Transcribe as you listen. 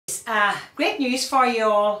Great news for you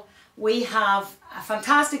all. We have a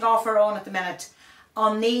fantastic offer on at the minute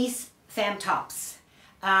on these Femme tops.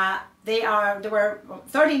 They were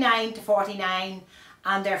 39 to 49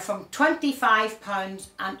 and they're from £25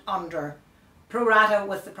 and under, pro rata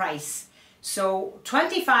with the price. So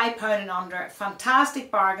 £25 and under, fantastic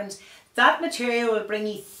bargains. That material will bring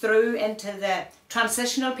you through into the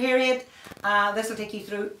transitional period. This will take you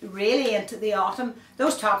through really into the autumn.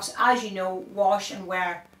 Those tops, as you know, wash and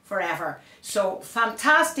wear forever. So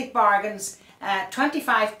fantastic bargains,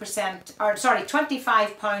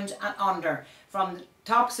 25% and under. From the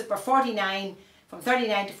tops that were 49, from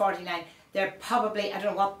 39 to 49. They're probably, I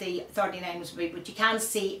don't know what the 39 was, but you can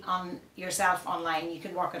see on yourself online. You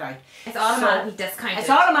can work it out. It's automatically discounted. It's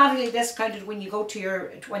automatically discounted when you go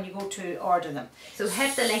to order them. So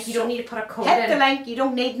hit the link. You don't need to put a code in. Hit the link. You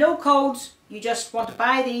don't need no codes. You just want to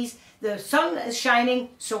buy these. The sun is shining,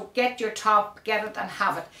 so get your top, get it and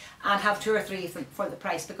have 2 or 3 of them for the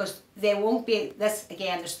price, because they won't be this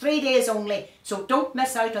again. There's 3 days only, so don't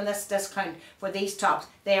miss out on this discount for these tops.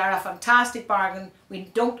 They are a fantastic bargain. We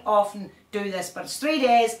don't often do this, but it's 3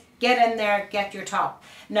 days. Get in there, get your top.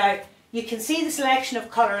 Now you can see the selection of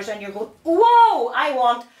colours, and you're going, whoa! I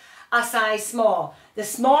want a size small. The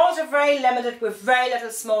smalls are very limited. With very little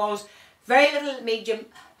smalls, very little medium.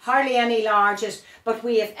 Hardly any larges, but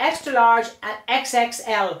we have extra large and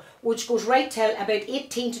XXL, which goes right till about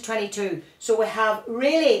 18 to 22. So we have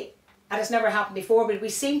really, and it's never happened before, but we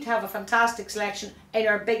seem to have a fantastic selection in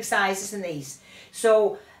our big sizes in these.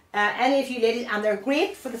 So any of you ladies, and they're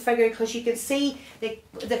great for the figure, because you can see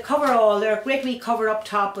the cover all. They're a great wee cover up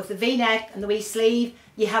top with the V-neck and the wee sleeve.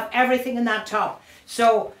 You have everything in that top.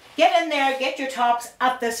 So get in there, get your tops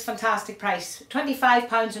at this fantastic price,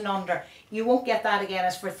 £25 and under. You won't get that again.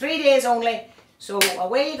 It's for 3 days only. So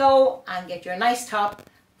away you go and get your nice top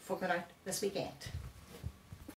for going out this weekend.